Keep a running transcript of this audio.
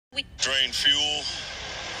Drained fuel.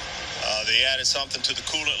 They added something to the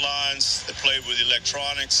coolant lines. They played with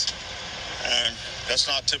electronics. And that's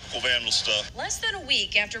not typical vandal stuff. Less than a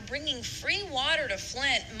week after bringing free water to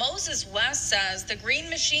Flint, Moses West says the green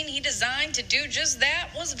machine he designed to do just that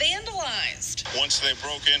was vandalized. Once they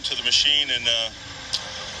broke into the machine and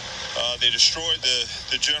they destroyed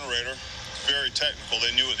the generator, very technical.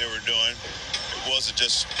 They knew what they were doing. It wasn't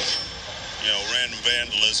just, random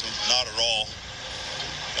vandalism, not at all.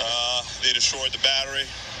 They destroyed the battery.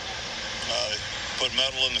 They put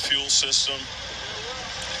metal in the fuel system.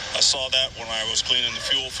 I saw that when I was cleaning the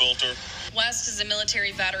fuel filter. West is a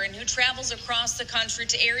military veteran who travels across the country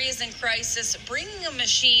to areas in crisis, bringing a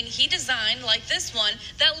machine he designed like this one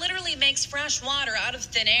that literally makes fresh water out of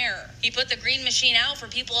thin air. He put the green machine out for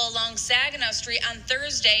people along Saginaw Street on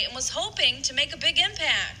Thursday and was hoping to make a big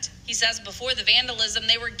impact. He says before the vandalism,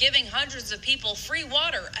 they were giving hundreds of people free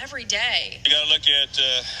water every day. You got to look at,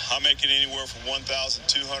 I'm making anywhere from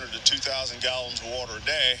 1,200 to 2,000 gallons of water a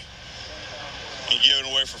day. And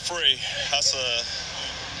giving away for free. That's a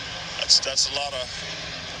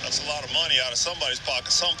lot of money out of somebody's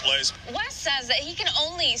pocket someplace. West says that he can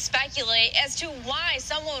only speculate as to why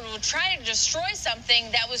someone would try to destroy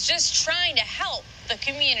something that was just trying to help the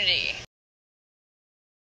community.